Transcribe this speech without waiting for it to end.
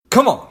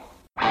Come on.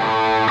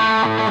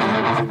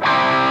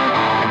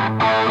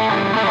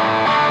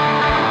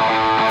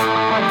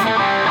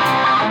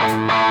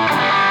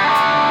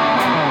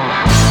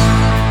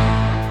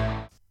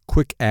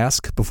 Quick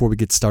ask before we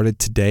get started.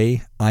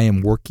 Today, I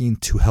am working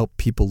to help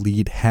people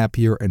lead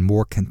happier and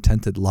more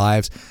contented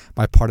lives.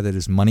 My part of that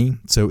is money.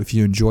 So if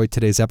you enjoyed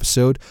today's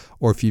episode,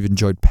 or if you've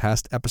enjoyed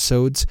past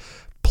episodes,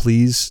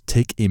 please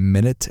take a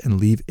minute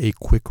and leave a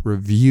quick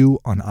review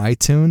on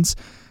iTunes.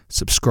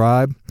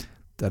 Subscribe.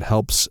 That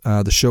helps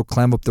the show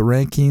climb up the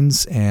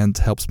rankings and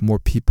helps more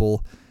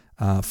people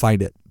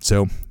find it.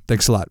 So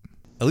thanks a lot.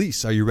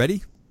 Elise, are you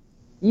ready?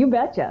 You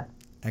betcha.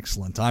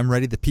 Excellent. I'm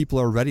ready. The people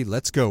are ready.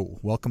 Let's go.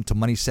 Welcome to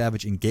Money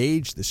Savage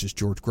Engage. This is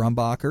George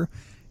Grumbacher.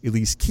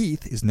 Elise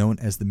Keith is known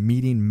as the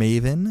Meeting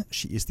Maven.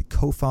 She is the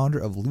co-founder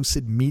of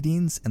Lucid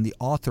Meetings and the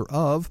author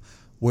of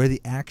Where the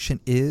Action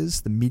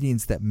Is, the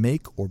meetings that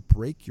make or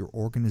break your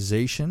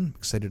organization.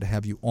 Excited to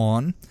have you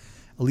on.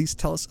 Elise,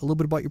 tell us a little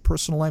bit about your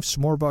personal life,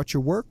 some more about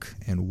your work,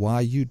 and why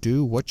you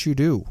do what you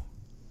do.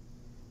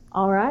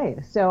 All right.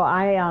 So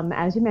I,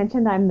 as you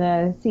mentioned, I'm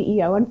the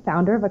CEO and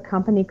founder of a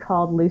company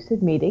called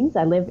Lucid Meetings.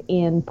 I live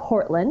in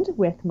Portland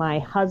with my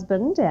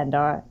husband and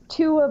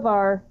two of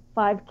our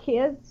 5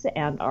 kids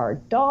and our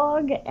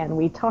dog, and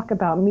we talk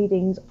about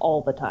meetings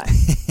all the time.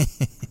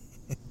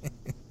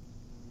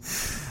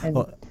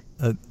 Well,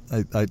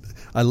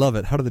 I love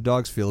it. How do the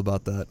dogs feel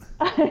about that?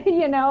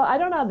 I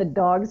don't know how the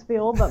dogs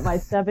feel, but my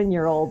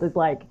 7-year-old is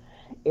like,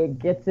 it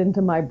gets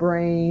into my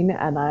brain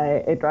and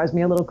it drives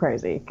me a little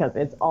crazy because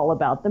it's all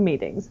about the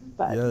meetings.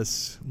 But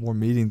yes, more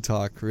meeting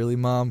talk. Really,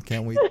 Mom?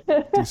 Can't we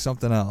do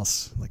something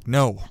else? Like,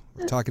 no,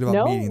 we're talking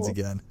about meetings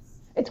again.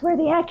 It's where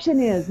the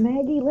action is,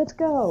 Maggie. Let's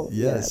go.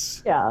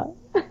 Yes. Yeah.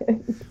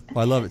 Well,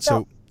 I love it.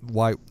 So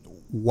why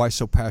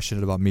so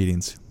passionate about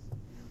meetings?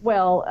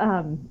 Well,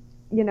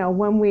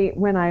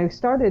 when I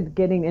started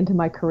getting into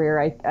my career,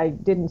 I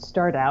didn't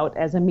start out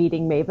as a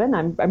meeting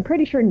maven. I'm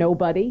pretty sure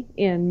nobody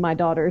in my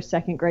daughter's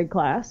 2nd grade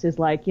class is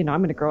like, I'm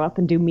going to grow up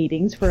and do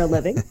meetings for a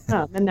living.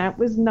 And that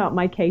was not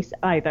my case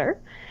either.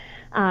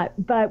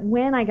 But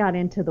when I got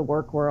into the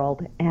work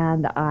world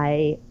and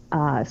I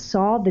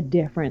saw the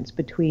difference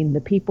between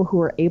the people who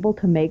were able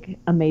to make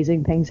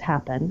amazing things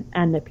happen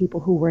and the people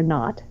who were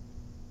not,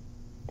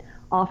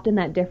 often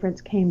that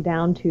difference came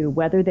down to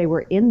whether they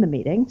were in the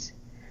meetings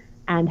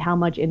and how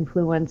much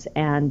influence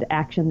and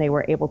action they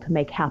were able to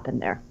make happen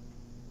there.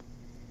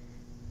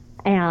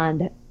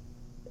 And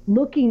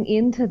looking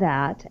into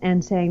that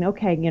and saying,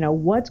 okay,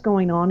 what's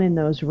going on in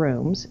those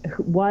rooms?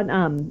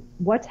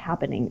 What's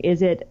happening?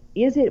 Is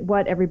it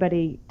what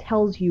everybody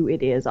tells you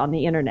it is on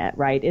the internet,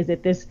 right? Is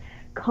it this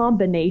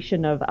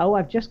combination of,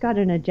 I've just got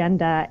an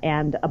agenda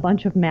and a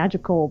bunch of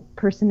magical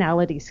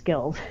personality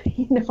skills?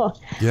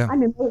 Yeah.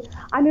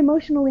 I'm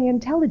emotionally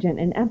intelligent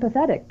and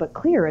empathetic, but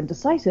clear and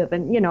decisive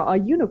and, a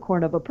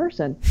unicorn of a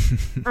person.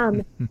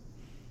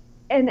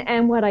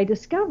 And what I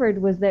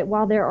discovered was that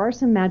while there are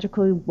some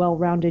magically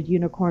well-rounded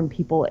unicorn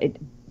people, it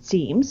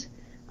seems,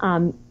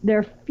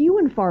 they're few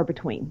and far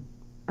between.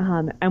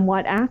 And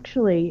what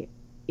actually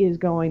is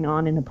going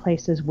on in the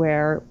places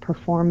where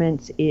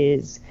performance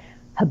is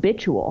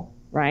habitual,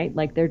 right?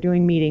 Like they're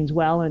doing meetings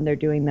well and they're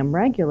doing them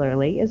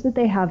regularly, is that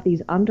they have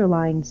these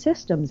underlying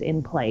systems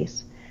in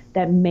place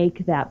that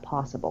make that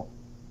possible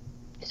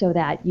so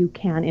that you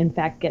can, in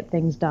fact, get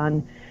things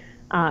done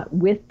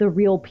with the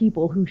real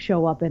people who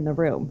show up in the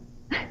room.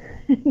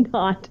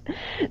 not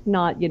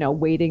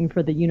waiting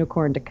for the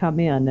unicorn to come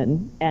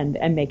in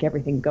and make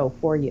everything go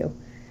for you.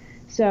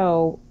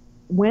 So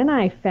when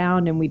I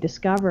found and we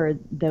discovered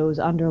those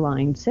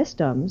underlying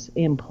systems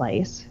in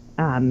place,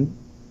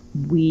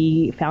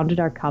 we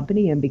founded our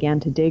company and began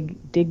to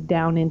dig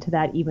down into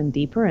that even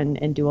deeper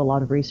and do a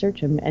lot of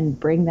research and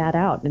bring that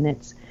out. And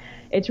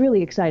it's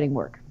really exciting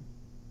work.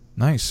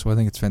 Nice. Well, I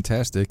think it's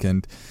fantastic.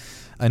 And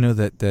I know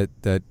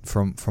that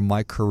from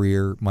my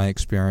career, my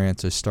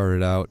experience, I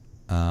started out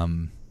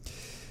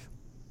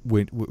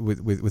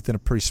within a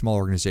pretty small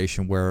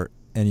organization where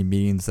any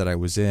meetings that I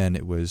was in,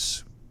 it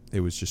was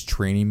just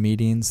training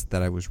meetings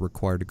that I was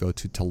required to go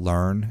to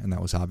learn, and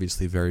that was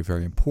obviously very,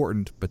 very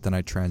important. But then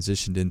I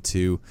transitioned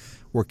into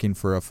working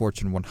for a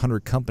Fortune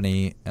 100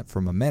 company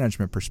from a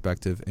management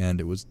perspective,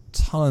 and it was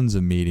tons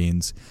of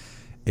meetings.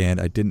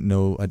 And I don't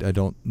know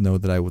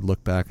that I would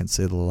look back and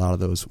say that a lot of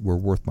those were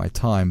worth my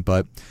time.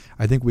 But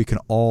I think we can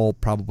all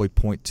probably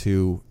point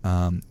to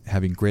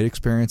having great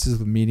experiences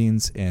with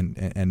meetings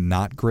and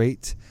not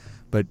great.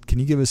 But can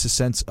you give us a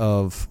sense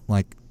of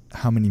like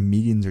how many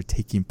meetings are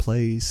taking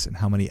place and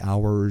how many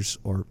hours,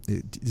 or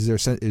is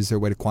there a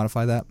way to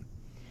quantify that?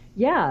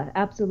 Yeah,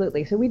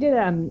 absolutely. So we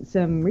did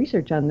some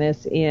research on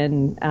this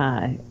in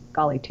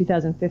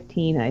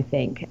 2015, I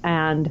think,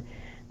 and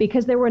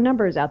because there were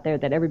numbers out there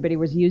that everybody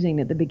was using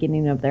at the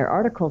beginning of their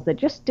articles that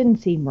just didn't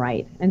seem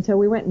right. And so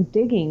we went and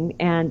digging,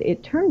 and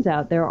it turns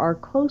out there are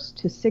close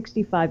to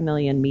 65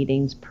 million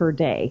meetings per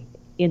day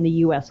in the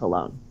U.S.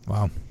 alone.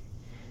 Wow.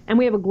 And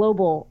we have a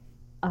global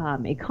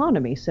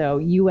economy, so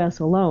U.S.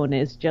 alone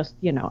is just,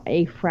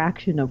 a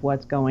fraction of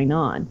what's going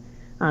on.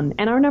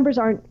 And our numbers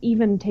aren't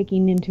even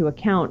taking into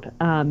account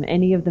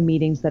any of the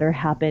meetings that are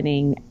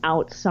happening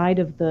outside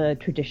of the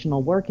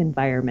traditional work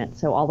environment.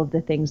 So all of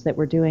the things that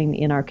we're doing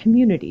in our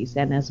communities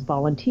and as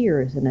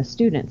volunteers and as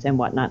students and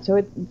whatnot.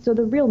 So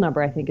the real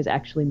number, I think, is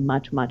actually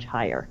much, much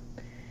higher.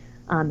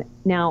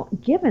 Now,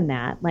 given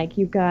that, like,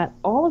 you've got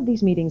all of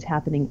these meetings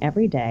happening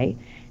every day,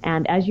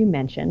 and as you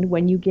mentioned,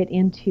 when you get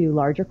into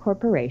larger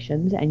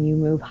corporations and you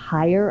move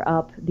higher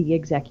up the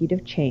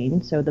executive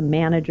chain, so the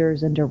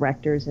managers and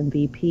directors and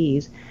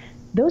VPs,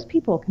 those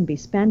people can be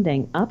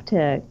spending up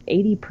to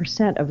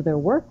 80% of their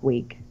work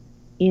week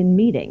in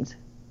meetings.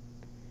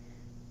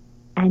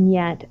 And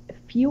yet,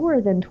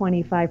 fewer than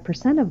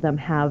 25% of them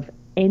have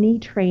any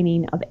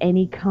training of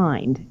any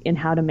kind in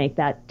how to make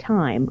that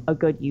time a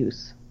good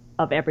use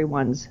of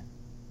everyone's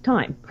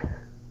time.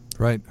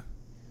 Right.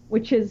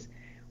 Which is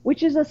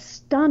a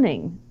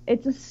stunning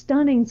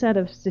set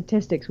of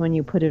statistics when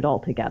you put it all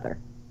together.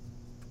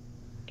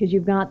 Because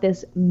you've got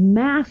this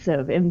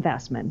massive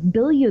investment,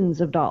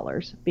 billions of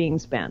dollars being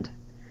spent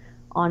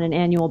on an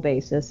annual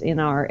basis in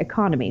our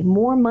economy.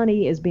 More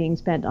money is being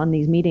spent on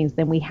these meetings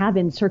than we have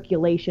in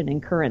circulation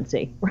and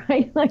currency,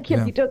 right? Like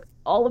if you took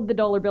all of the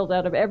dollar bills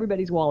out of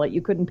everybody's wallet,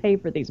 you couldn't pay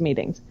for these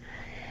meetings.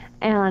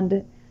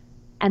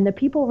 And the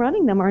people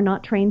running them are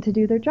not trained to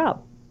do their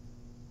job.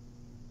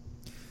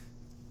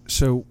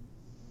 So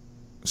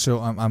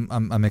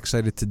I'm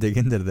excited to dig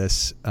into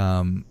this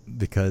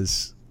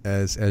because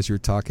as you're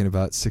talking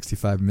about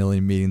 65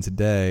 million meetings a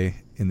day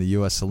in the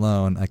U.S.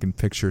 alone, I can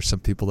picture some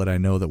people that I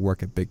know that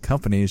work at big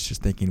companies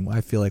just thinking, well,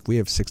 I feel like we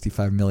have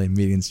 65 million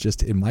meetings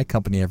just in my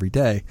company every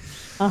day.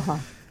 Uh-huh.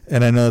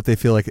 And I know that they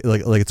feel like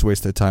it's a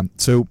waste of time.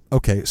 So,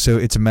 okay, so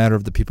it's a matter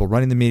of the people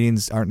running the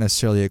meetings aren't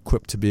necessarily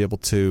equipped to be able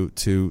to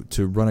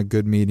run a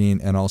good meeting,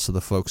 and also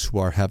the folks who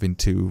are having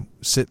to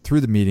sit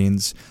through the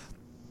meetings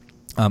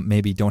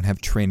maybe don't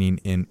have training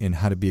in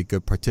how to be a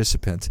good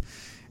participant.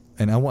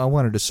 And I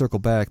wanted to circle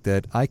back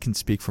that I can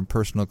speak from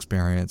personal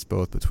experience,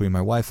 both between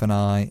my wife and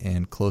I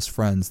and close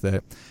friends,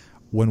 that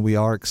when we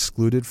are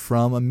excluded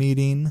from a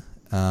meeting,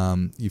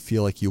 you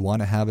feel like you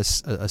want to have a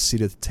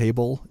seat at the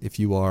table if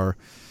you are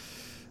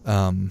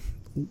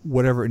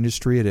whatever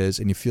industry it is,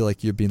 and you feel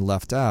like you're being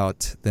left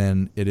out,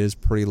 then it is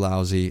pretty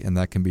lousy, and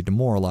that can be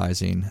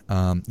demoralizing.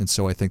 And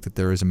so I think that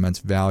there is immense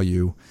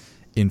value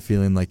in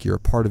feeling like you're a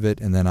part of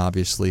it, and then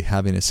obviously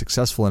having a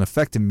successful and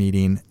effective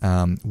meeting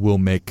will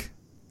make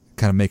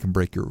and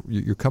break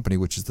your company,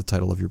 which is the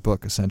title of your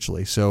book,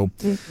 essentially. So,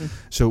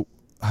 so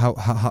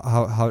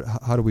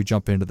how do we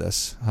jump into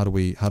this? How do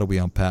we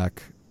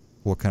unpack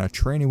what kind of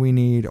training we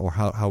need, or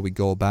how we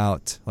go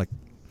about, like,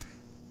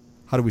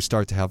 how do we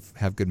start to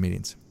have good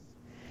meetings?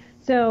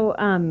 So,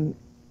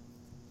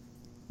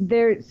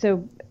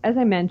 as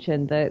I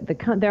mentioned,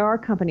 there are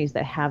companies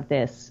that have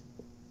this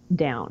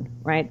down,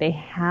 right? They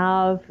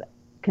have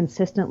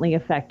consistently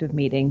effective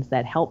meetings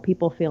that help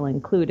people feel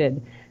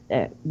included,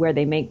 where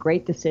they make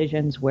great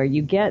decisions, where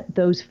you get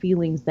those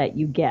feelings that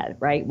you get,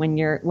 right? When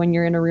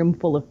you're in a room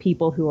full of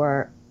people who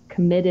are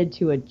committed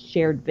to a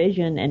shared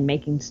vision and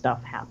making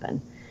stuff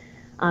happen.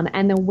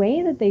 And the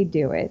way that they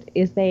do it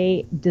is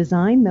they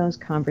design those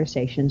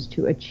conversations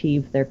to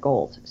achieve their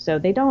goals. So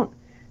they don't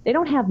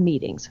have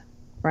meetings,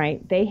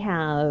 right? They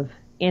have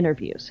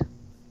interviews.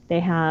 They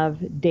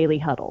have daily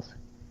huddles.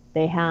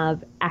 They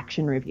have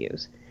action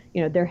reviews.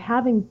 They're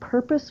having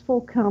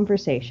purposeful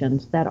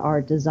conversations that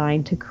are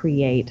designed to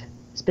create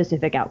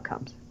specific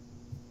outcomes,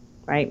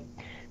 right?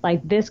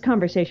 Like this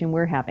conversation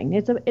we're having,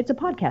 it's a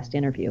podcast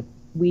interview.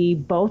 We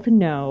both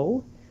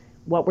know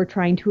what we're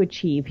trying to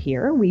achieve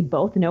here. We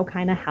both know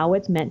kind of how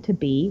it's meant to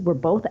be. We're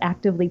both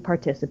actively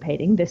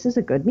participating. This is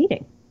a good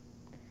meeting.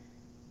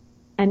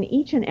 And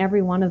each and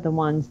every one of the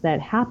ones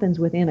that happens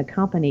within a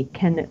company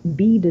can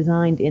be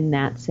designed in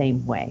that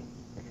same way.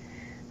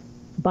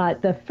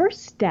 But the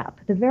first step,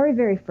 the very,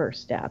 very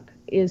first step,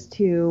 is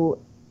to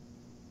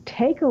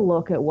take a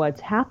look at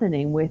what's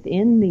happening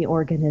within the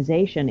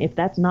organization, if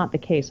that's not the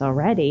case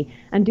already,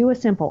 and do a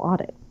simple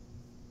audit.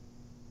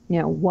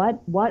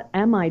 What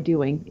am I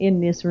doing in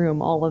this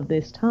room all of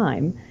this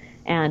time,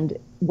 and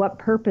what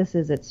purpose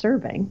is it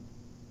serving?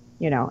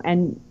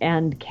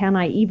 And can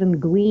I even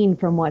glean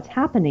from what's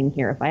happening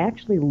here? If I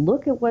actually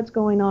look at what's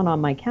going on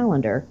my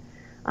calendar,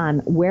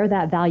 where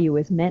that value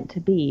is meant to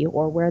be,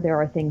 or where there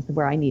are things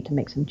where I need to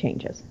make some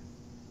changes.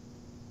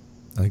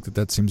 I think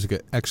that seems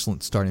like an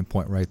excellent starting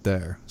point right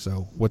there.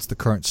 So what's the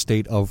current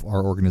state of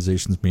our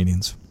organization's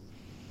meetings?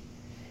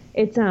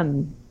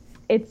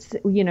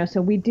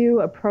 So we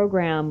do a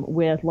program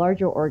with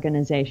larger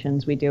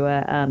organizations. We do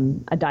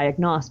a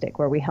diagnostic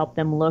where we help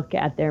them look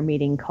at their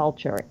meeting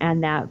culture.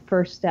 And that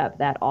first step,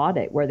 that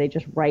audit, where they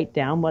just write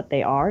down what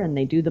they are and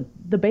they do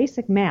the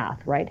basic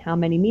math, right? How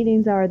many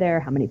meetings are there?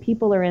 How many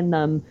people are in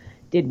them?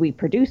 Did we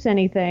produce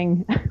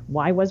anything?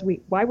 Why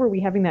were we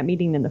having that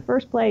meeting in the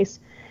first place?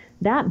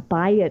 That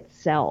by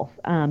itself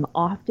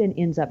often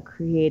ends up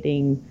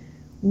creating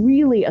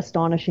really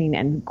astonishing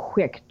and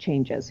quick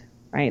changes.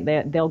 Right?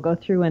 They'll go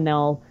through and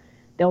they'll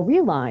they'll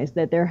realize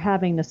that they're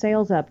having the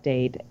sales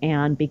update,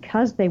 and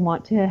because they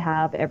want to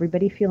have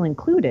everybody feel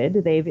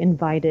included, they've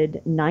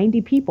invited 90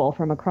 people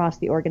from across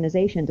the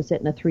organization to sit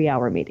in a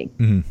 3-hour meeting.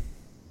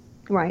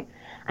 Mm-hmm. Right.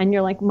 And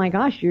you're like, my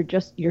gosh,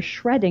 you're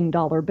shredding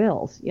dollar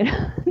bills.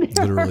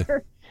 Literally.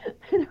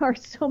 There are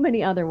so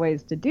many other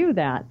ways to do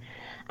that.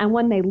 And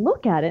when they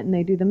look at it and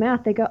they do the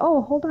math, they go,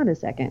 oh, hold on a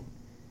second.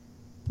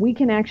 We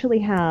can actually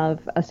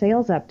have a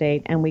sales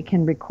update, and we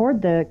can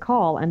record the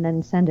call and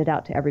then send it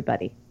out to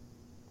everybody.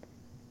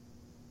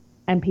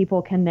 And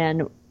people can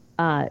then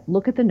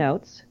look at the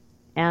notes,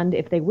 and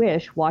if they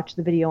wish, watch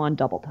the video on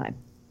double time.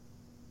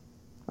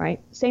 Right?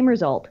 Same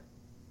result,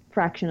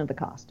 fraction of the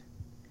cost.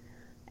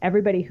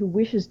 Everybody who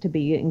wishes to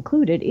be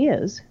included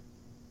is,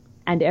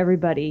 and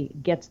everybody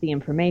gets the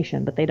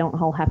information, but they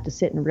don't all have to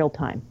sit in real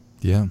time.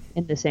 Yeah.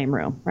 In the same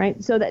room,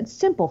 right? So that's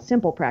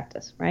simple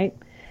practice, right?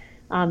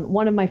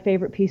 One of my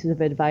favorite pieces of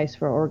advice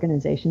for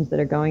organizations that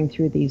are going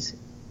through these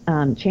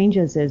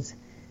changes is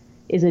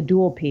a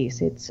dual piece.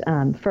 It's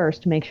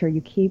first, make sure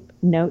you keep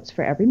notes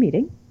for every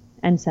meeting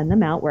and send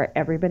them out where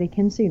everybody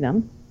can see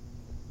them.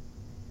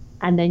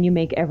 And then you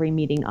make every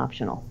meeting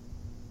optional.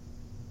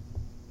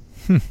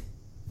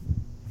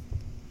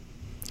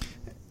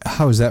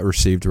 How is that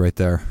received right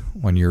there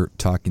when you're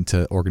talking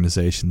to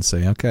organizations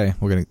saying, okay,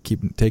 we're going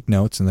to take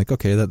notes, and like,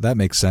 okay, that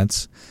makes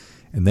sense.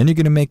 And then you're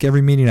going to make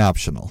every meeting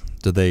optional.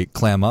 Do they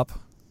clam up?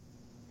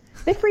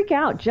 They freak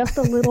out just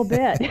a little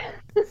bit.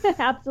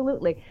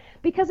 Absolutely.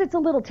 Because it's a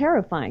little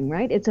terrifying,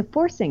 right? It's a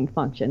forcing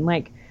function.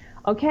 Like,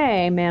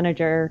 okay,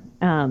 manager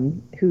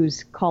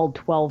who's called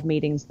 12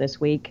 meetings this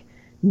week,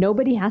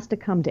 nobody has to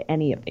come to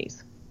any of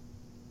these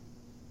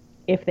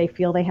if they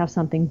feel they have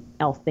something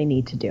else they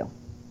need to do.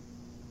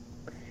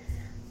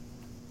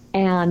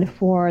 And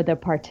for the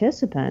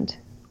participant,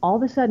 all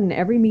of a sudden,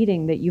 every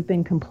meeting that you've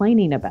been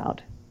complaining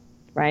about,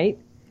 right?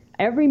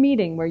 Every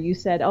meeting where you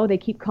said, oh, they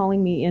keep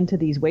calling me into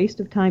these waste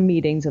of time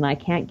meetings and I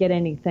can't get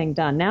anything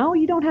done. Now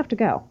you don't have to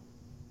go.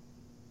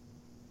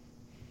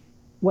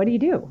 What do you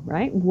do,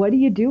 right? What do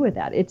you do with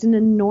that? It's an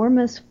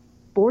enormous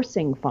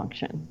forcing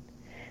function,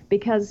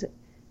 because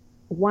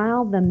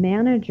while the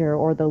manager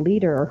or the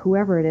leader or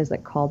whoever it is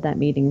that called that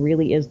meeting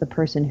really is the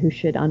person who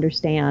should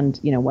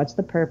understand, what's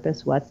the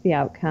purpose, what's the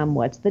outcome,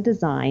 what's the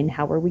design,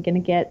 how are we going to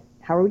get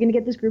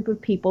this group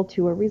of people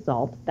to a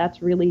result?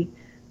 That's really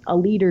a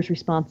leader's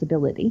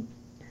responsibility.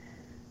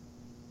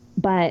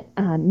 But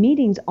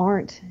meetings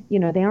aren't,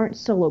 they aren't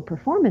solo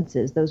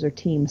performances. Those are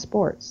team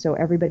sports. So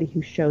everybody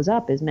who shows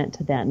up is meant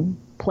to then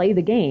play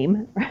the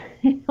game,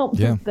 right? Help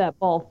move that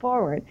ball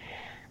forward.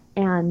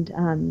 And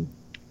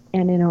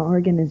in our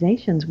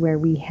organizations where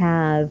we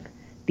have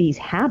these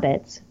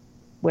habits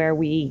where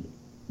we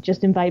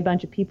just invite a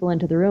bunch of people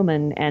into the room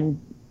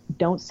and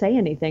don't say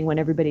anything when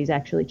everybody's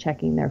actually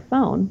checking their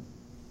phone,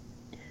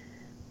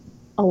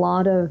 a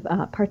lot of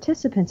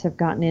participants have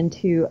gotten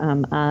into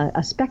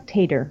a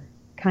spectator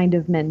kind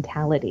of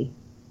mentality.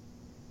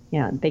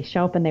 Yeah, they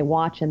show up and they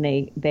watch and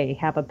they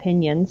have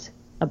opinions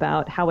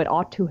about how it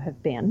ought to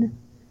have been,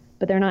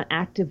 but they're not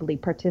actively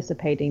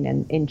participating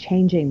in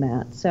changing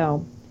that.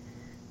 So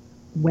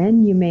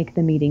when you make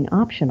the meeting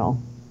optional,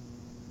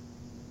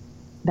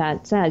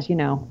 that says,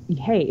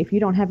 hey, if you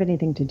don't have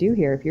anything to do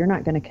here, if you're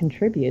not going to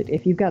contribute,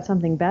 if you've got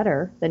something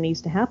better that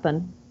needs to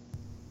happen,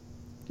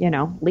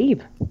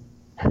 leave.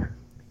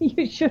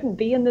 You shouldn't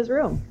be in this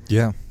room.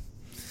 Yeah.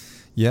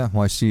 Yeah,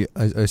 well, I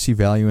see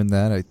value in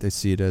that. I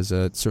see it as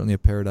certainly a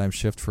paradigm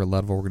shift for a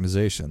lot of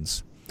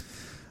organizations.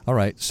 All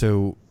right,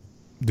 so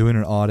doing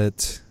an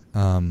audit,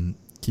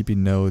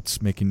 keeping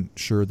notes, making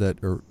sure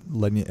that, or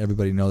letting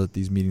everybody know that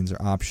these meetings are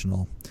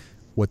optional.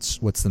 What's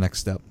the next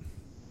step?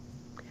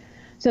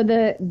 So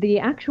the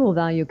actual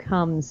value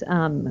comes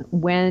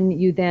when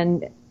you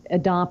then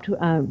adopt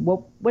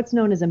what's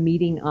known as a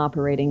meeting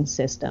operating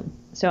system.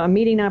 So a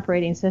meeting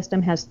operating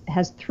system has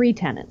 3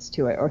 tenets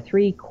to it, or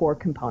 3 core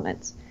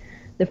components.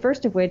 The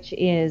first of which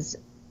is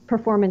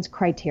performance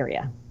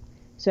criteria.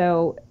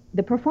 So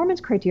the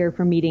performance criteria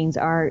for meetings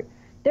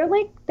they're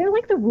like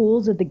the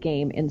rules of the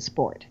game in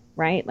sport,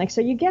 right? Like, so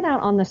you get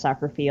out on the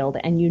soccer field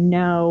and you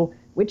know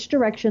which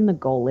direction the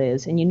goal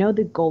is, and you know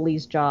the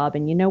goalie's job,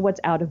 and you know what's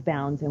out of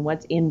bounds and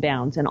what's in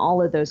bounds and all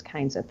of those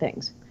kinds of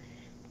things.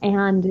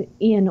 And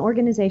in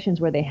organizations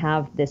where they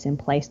have this in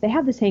place, they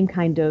have the same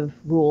kind of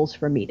rules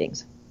for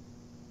meetings.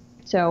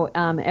 So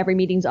every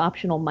meeting's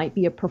optional might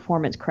be a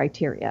performance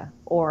criteria,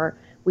 or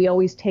we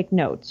always take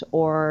notes,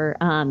 or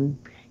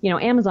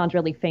Amazon's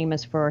really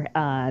famous for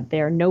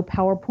their no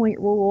PowerPoint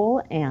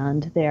rule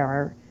and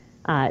their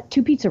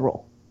 2 pizza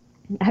rule.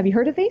 Have you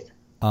heard of these?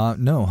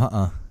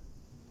 No.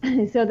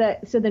 So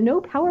the no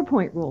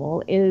PowerPoint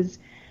rule is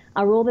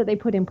a rule that they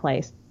put in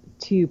place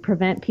to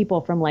prevent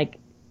people from like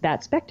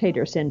that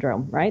spectator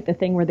syndrome, right? The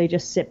thing where they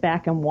just sit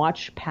back and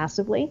watch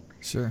passively.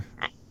 Sure.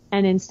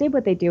 And instead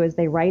what they do is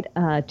they write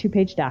a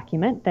 2-page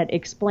document that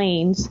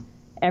explains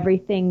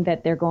everything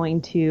that they're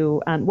going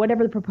to,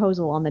 whatever the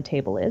proposal on the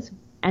table is,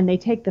 and they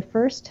take the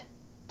first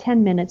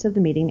 10 minutes of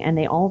the meeting and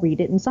they all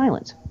read it in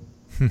silence.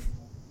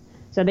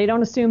 So they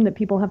don't assume that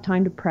people have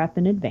time to prep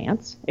in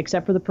advance,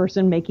 except for the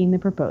person making the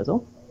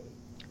proposal.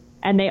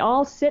 And they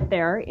all sit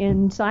there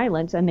in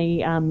silence and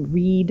they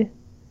read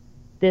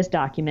this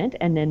document,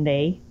 and then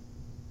they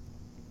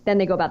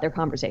go about their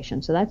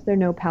conversation. So that's their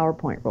no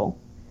PowerPoint rule.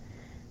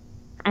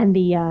 And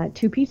the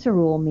two pizza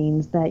rule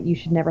means that you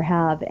should never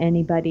have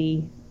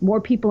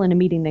more people in a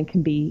meeting than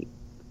can be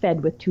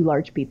fed with 2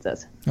 large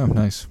pizzas. Oh,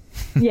 nice.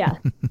 Yeah.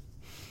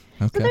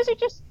 Okay. So those are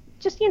just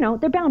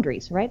they're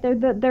boundaries, right?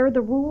 They're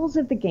the rules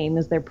of the game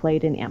as they're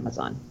played in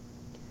Amazon.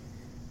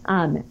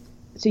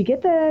 So you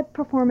get the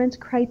performance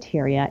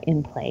criteria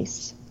in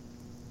place,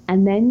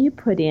 and then you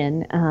put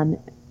in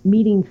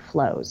meeting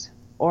flows,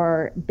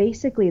 or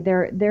basically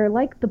they're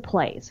like the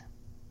plays,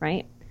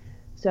 right?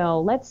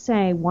 So let's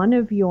say one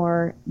of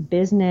your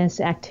business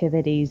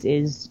activities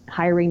is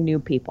hiring new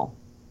people,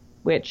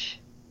 which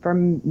for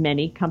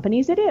many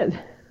companies it is.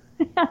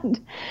 And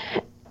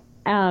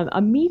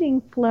a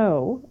meeting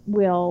flow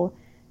will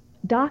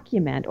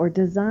document or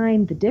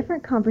design the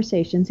different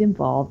conversations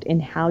involved in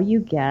how you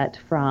get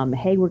from,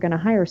 hey, we're going to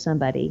hire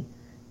somebody,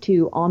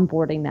 to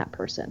onboarding that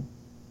person.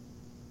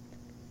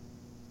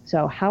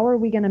 So how are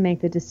we going to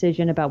make the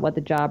decision about what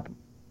the job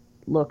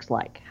looks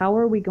like? How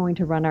are we going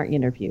to run our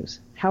interviews?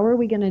 How are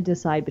we going to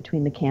decide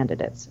between the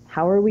candidates?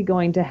 How are we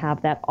going to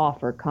have that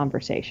offer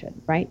conversation,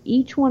 right?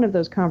 Each one of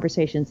those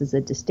conversations is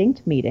a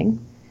distinct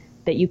meeting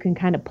that you can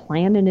kind of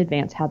plan in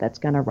advance how that's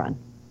going to run.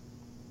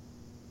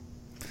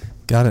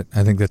 Got it.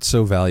 I think that's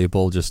so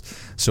valuable, just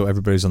so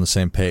everybody's on the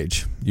same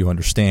page. You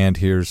understand,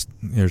 here's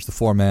the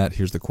format,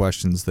 here's the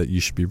questions that you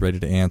should be ready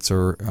to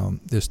answer.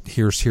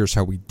 Here's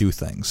how we do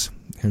things.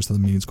 Here's how the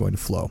meeting's going to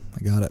flow.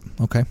 I got it.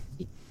 Okay.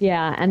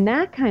 Yeah, and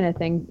that kind of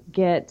thing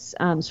gets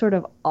sort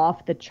of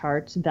off the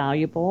charts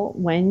valuable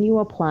when you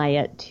apply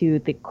it to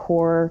the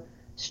core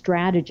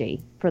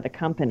strategy for the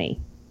company,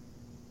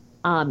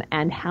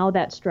 and how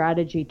that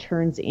strategy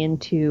turns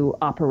into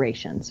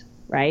operations,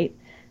 right?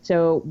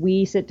 So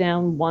we sit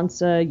down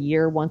once a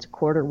year, once a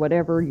quarter,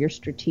 whatever your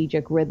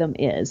strategic rhythm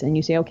is, and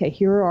you say, okay,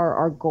 here are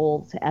our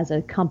goals as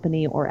a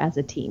company or as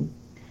a team.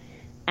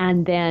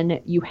 And then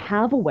you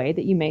have a way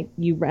that you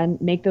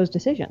make those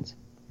decisions.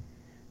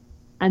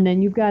 And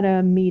then you've got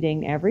a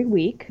meeting every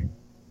week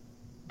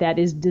that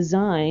is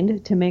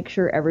designed to make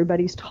sure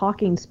everybody's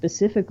talking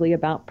specifically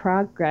about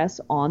progress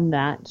on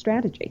that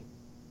strategy.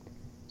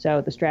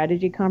 So the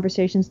strategy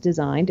conversation's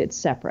designed, it's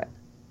separate.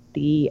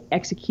 The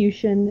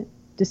execution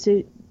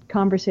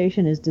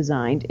conversation is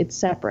designed, it's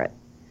separate.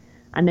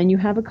 And then you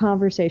have a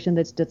conversation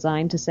that's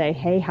designed to say,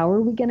 hey, how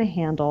are we going to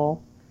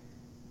handle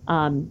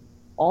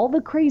all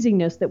the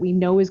craziness that we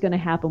know is going to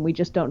happen, we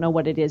just don't know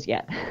what it is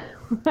yet.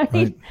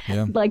 Right?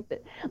 Yeah.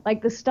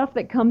 Like the stuff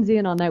that comes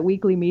in on that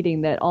weekly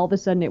meeting that all of a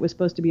sudden it was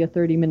supposed to be a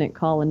 30-minute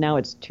call and now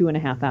it's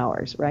 2.5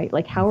 hours, right?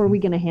 Like, how are we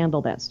going to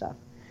handle that stuff?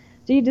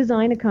 So you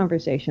design a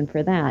conversation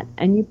for that,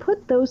 and you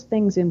put those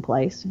things in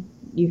place.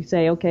 You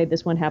say, okay,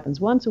 this one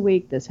happens once a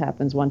week, this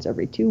happens once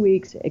every 2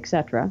 weeks,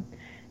 etc.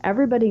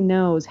 Everybody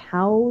knows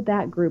how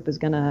that group is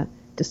going to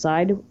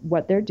decide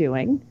what they're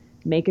doing,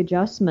 make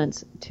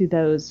adjustments to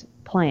those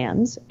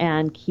plans,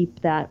 and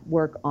keep that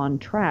work on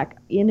track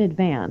in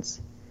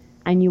advance.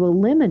 And you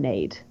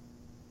eliminate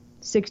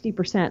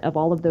 60% of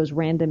all of those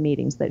random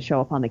meetings that show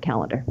up on the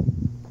calendar.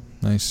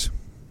 Nice.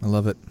 I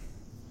love it.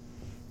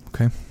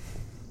 Okay.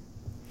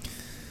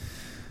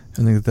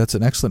 I think that's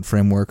an excellent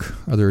framework.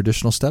 Are there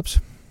additional steps?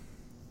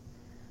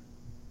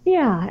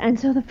 Yeah, and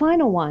so the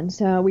final one.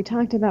 So we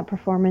talked about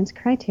performance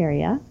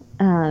criteria.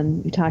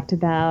 We talked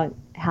about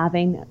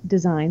having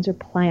designs or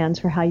plans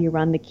for how you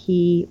run the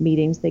key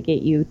meetings that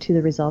get you to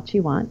the results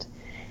you want.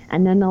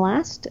 And then the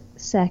last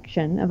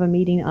section of a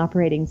meeting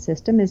operating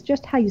system is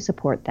just how you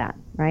support that,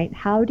 right?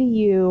 How do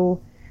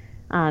you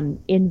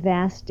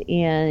invest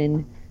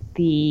in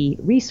the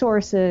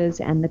resources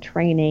and the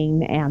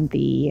training and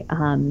the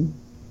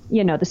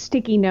the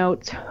sticky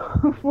notes,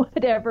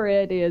 whatever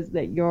it is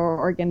that your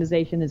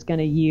organization is going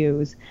to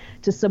use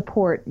to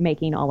support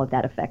making all of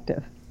that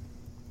effective.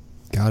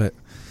 Got it.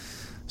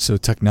 So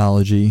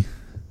technology,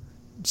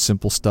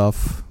 simple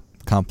stuff,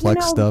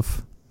 complex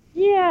stuff.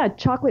 Yeah,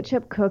 chocolate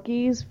chip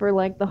cookies for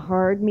like the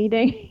hard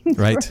meetings,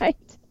 right? Right?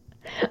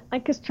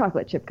 Like, because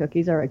chocolate chip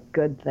cookies are a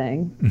good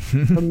thing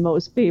for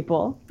most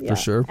people. Yeah, for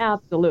sure.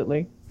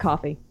 Absolutely.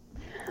 Coffee.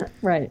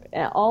 Right.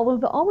 All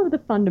of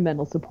the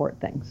fundamental support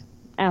things.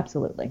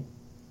 Absolutely.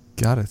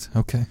 Got it.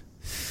 Okay.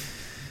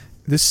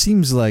 This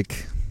seems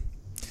like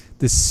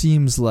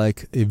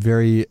a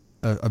very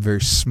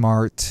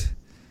smart,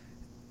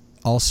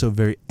 also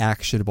very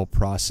actionable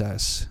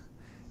process.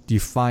 Do you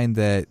find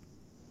that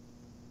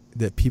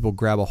people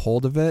grab a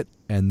hold of it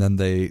and then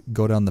they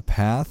go down the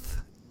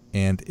path?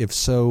 And if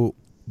so,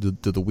 do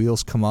the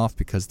wheels come off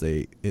because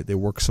they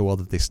work so well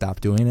that they stop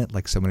doing it,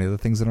 like so many other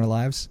things in our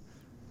lives?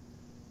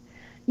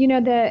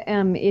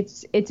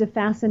 It's a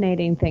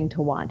fascinating thing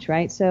to watch,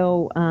 right?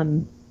 So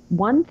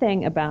one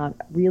thing about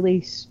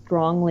really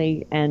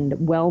strongly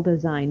and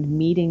well-designed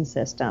meeting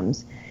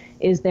systems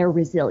is they're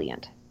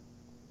resilient.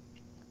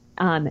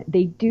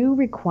 They do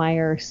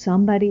require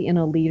somebody in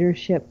a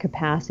leadership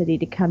capacity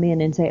to come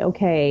in and say,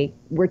 okay,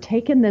 we're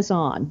taking this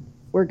on.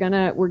 We're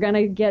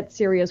gonna get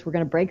serious. We're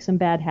gonna break some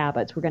bad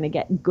habits. We're gonna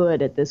get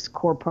good at this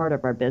core part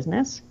of our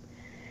business.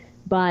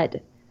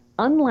 But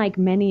unlike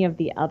many of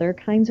the other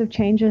kinds of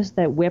changes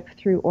that whip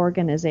through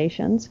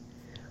organizations,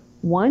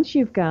 once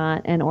you've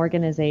got an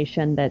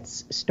organization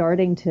that's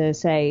starting to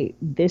say,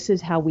 this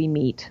is how we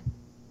meet,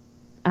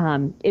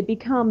 it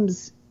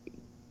becomes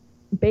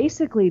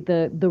basically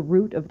the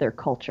root of their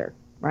culture,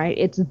 right?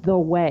 It's the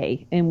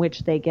way in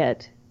which they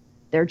get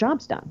their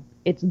jobs done.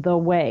 It's the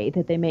way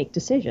that they make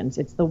decisions.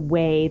 It's the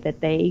way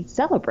that they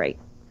celebrate.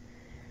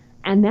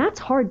 And that's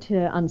hard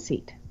to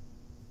unseat,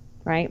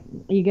 right?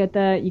 You get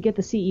the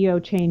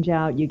CEO change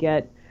out, you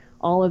get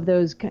all of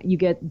those, you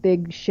get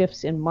big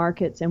shifts in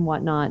markets and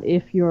whatnot.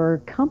 If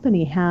your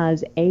company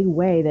has a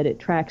way that it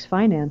tracks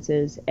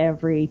finances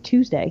every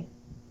Tuesday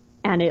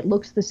and it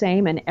looks the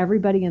same and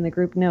everybody in the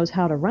group knows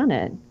how to run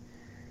it,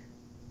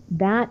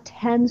 that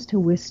tends to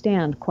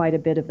withstand quite a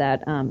bit of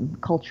that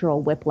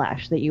cultural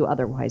whiplash that you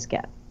otherwise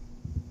get.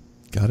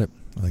 Got it.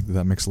 I think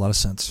that makes a lot of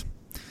sense.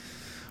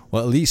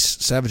 Well, Elise,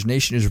 Savage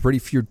Nation is ready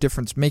for your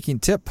difference-making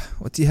tip.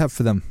 What do you have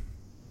for them?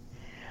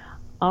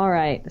 All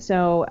right.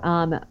 So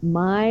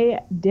my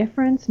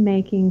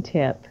difference-making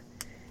tip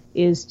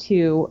is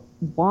to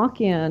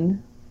walk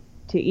in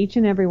to each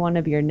and every one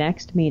of your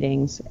next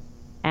meetings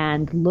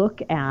and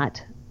look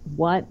at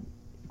what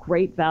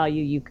great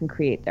value you can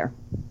create there.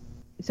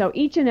 So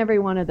each and every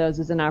one of those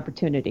is an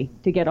opportunity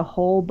to get a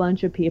whole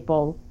bunch of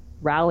people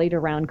rallied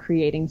around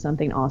creating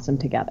something awesome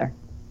together.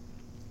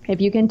 If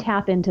you can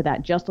tap into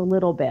that just a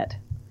little bit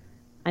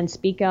and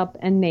speak up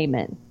and name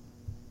it,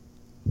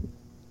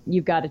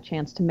 you've got a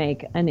chance to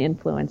make an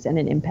influence and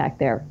an impact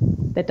there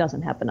that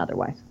doesn't happen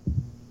otherwise.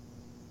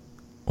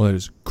 Well, that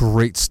is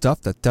great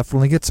stuff. That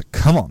definitely gets it.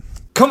 Come on.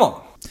 Come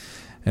on.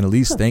 And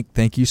Elise,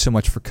 thank you so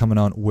much for coming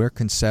on. Where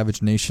can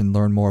Savage Nation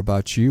learn more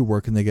about you?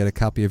 Where can they get a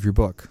copy of your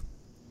book?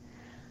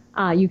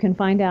 You can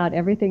find out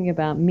everything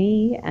about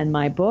me and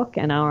my book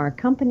and our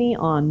company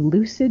on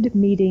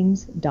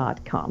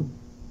lucidmeetings.com.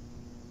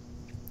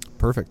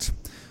 Perfect.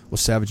 Well,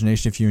 Savage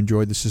Nation, if you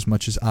enjoyed this as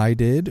much as I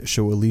did,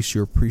 show Elise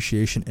your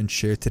appreciation and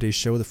share today's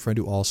show with a friend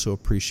who also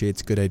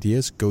appreciates good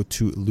ideas. Go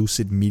to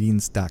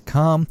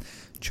lucidmeetings.com.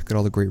 Check out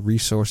all the great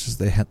resources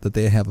that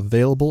they have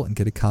available and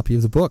get a copy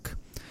of the book.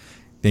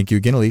 Thank you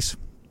again, Elise.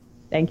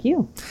 Thank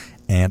you.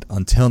 And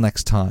until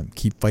next time,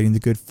 keep fighting the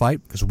good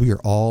fight because we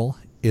are all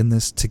in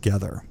this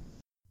together.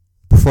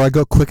 Before I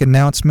go, quick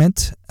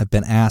announcement. I've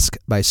been asked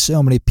by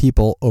so many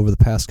people over the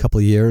past couple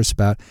of years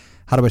about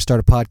how do I start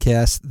a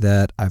podcast,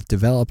 that I've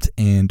developed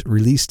and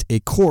released a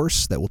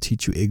course that will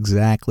teach you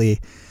exactly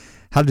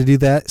how to do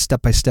that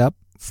step by step,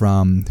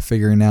 from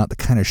figuring out the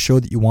kind of show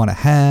that you want to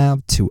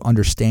have to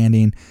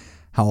understanding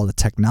how all the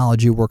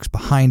technology works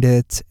behind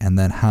it, and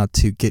then how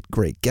to get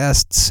great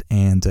guests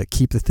and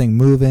keep the thing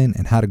moving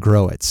and how to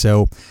grow it.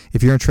 So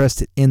if you're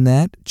interested in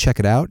that, check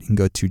it out. You can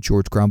go to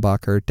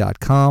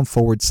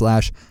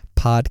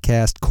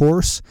georgegrumbacher.com/podcast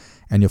course,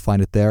 and you'll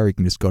find it there. You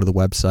can just go to the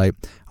website.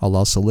 I'll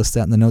also list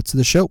that in the notes of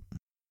the show.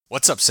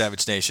 What's up,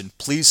 Savage Nation?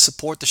 Please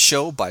support the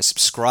show by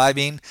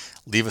subscribing,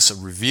 leave us a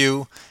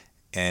review,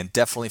 and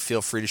definitely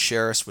feel free to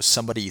share us with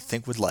somebody you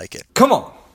think would like it. Come on!